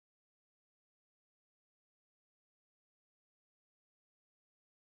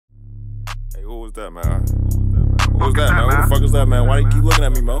Hey, who was that, man? Who was that, man? Who the fuck is that, man? Why do you keep looking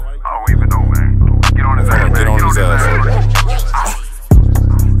at me, Mo? I don't even know, man. Get on his ass, man. Get on his ass.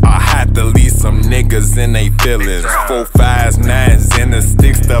 I had to leave some niggas in they feelings. 4, 5, 9s in the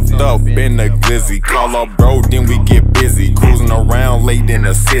stick stuffed up in the glizzy. Call up bro, then we get busy. Cruising around late in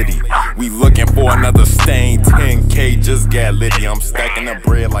the city. We looking for another stain. 10K just got litty. I'm stacking the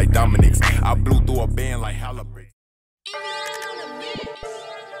bread like Dominic's. I blew through a band like Halliburton.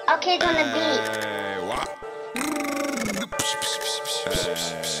 Okay, on the beat. Hey, what?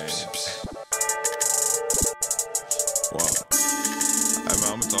 Wow. Hey,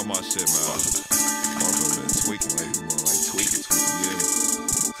 man, I'ma talk my shit, man. I've been tweaking lately, man. Like, tweaking, yeah.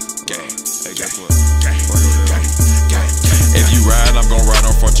 Gang. Hey, guess what? Gang. If you ride, I'm gon' ride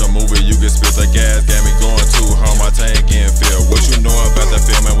on front your movie. You can spit the gas, got me going too hard. My tank getting filled. What you know about the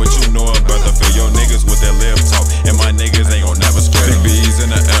film and what you know about the feel? Your niggas with that lip talk, and my niggas ain't gon' never spread. Big B's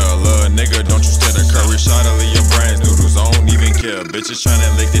in the air, little nigga, don't you steal the curry shot to leave your brains noodles. I don't even care. Bitches tryna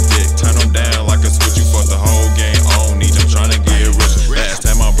lick the dick, turn them down like a switch. You fuck the whole game, I don't need them tryna get rich. Last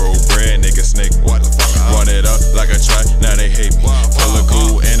time I broke bread, nigga snake. What the fuck? Run it up like a track, now they hate me. Full of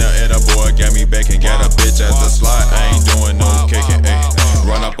cool in the boy got me back and got a bitch at the slide. I ain't doing no kicking, ayy.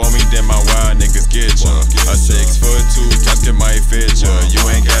 Run up on me, then my wild niggas get ya. A 6'2" casket might fit ya. You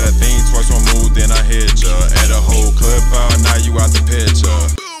ain't got a thing, twice one move, then I hit ya. At a whole clip out, now you out the picture.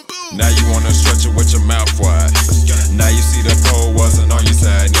 Now you wanna stretch it with your mouth wide. Now you see the pole wasn't on your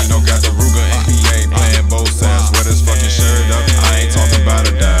side. Nino got the Ruger and he ain't playing both sides. Sweat his fucking shirt up, I ain't talking about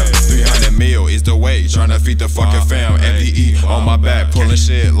a dive. 300 mil is the way, tryna feed the fucking fam. MDE on my back, pulling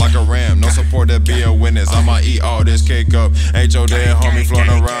shit like a ram. No support to be a witness, I'ma eat all this cake up. Ain't your dead homie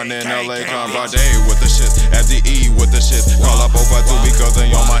floating around in LA. Come by day with the shit, FDE with the shit. Call up over 2 because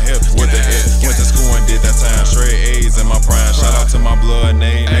they on my hip with the hit. Went to school and did that time, straight A's in my prime. Shout out to my blood,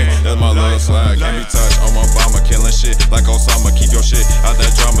 nay. That's my little slide, can't be touched on my bomber. Killing shit like Osama, keep your shit out that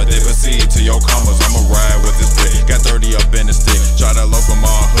drama. They proceed to your commas, I'ma ride with this brick. Got 30 up in the stick, try to low from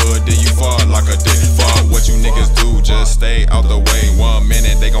my hood, then you fall like a dick. Fuck what you niggas do, just stay out the way. 1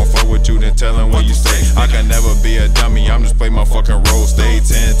 minute they gon' fuck with you, then tell them where you stay. I can never be a dummy, I'm just play my fucking role. Stay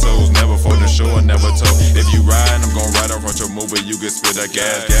 10 toes, never for the show, I never told. If you ride, I'm gon' ride up front your movie, you can spit that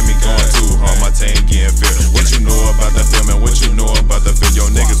gas. Got me going too hard, my tank getting filled. What you know about the film and what you know about the film?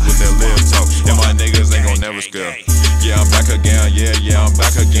 Your niggas with their lip talk, and my niggas ain't gon' never scare. Yeah, I'm back again, yeah, I'm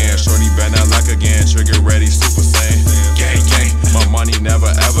back again. Shorty bad not like again, trigger ready, super saiyan. Gang, gang, my money never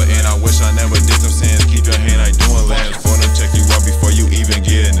ever end. I wish I never did some sins. Keep your hand, I doing lands. For them, check you out before you even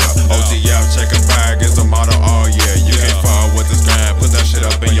get enough. OTF, check a bag, it's a motto, oh yeah. You can't fall with this grind, put that shit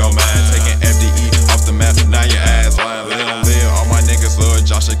up in your mind. Taking FDE off the map, now your ass lying. Let them live, all my niggas love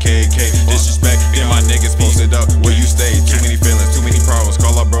Josh a KK. Disrespect, then my niggas posted up where you stay. Too many feelings, too many problems.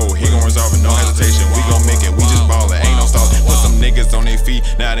 Call up bro, he gon' resolve it, no hesitation. We gon' make it, we just ballin', ain't no stop. Put some niggas on their feet,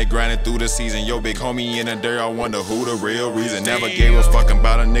 now they grinding through the season. Yo, big homie in the dirt, I wonder who the real reason. Never gave a fuck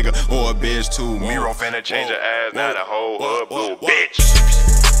about a nigga or a bitch too. Miro finna change her ass, now the whole hood blue bitch.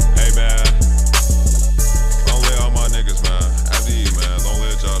 Hey, man. Don't let all my niggas, man. FDE, man. Don't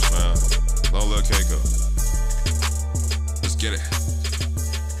let Josh, man. Don't let Keiko. Let's get it.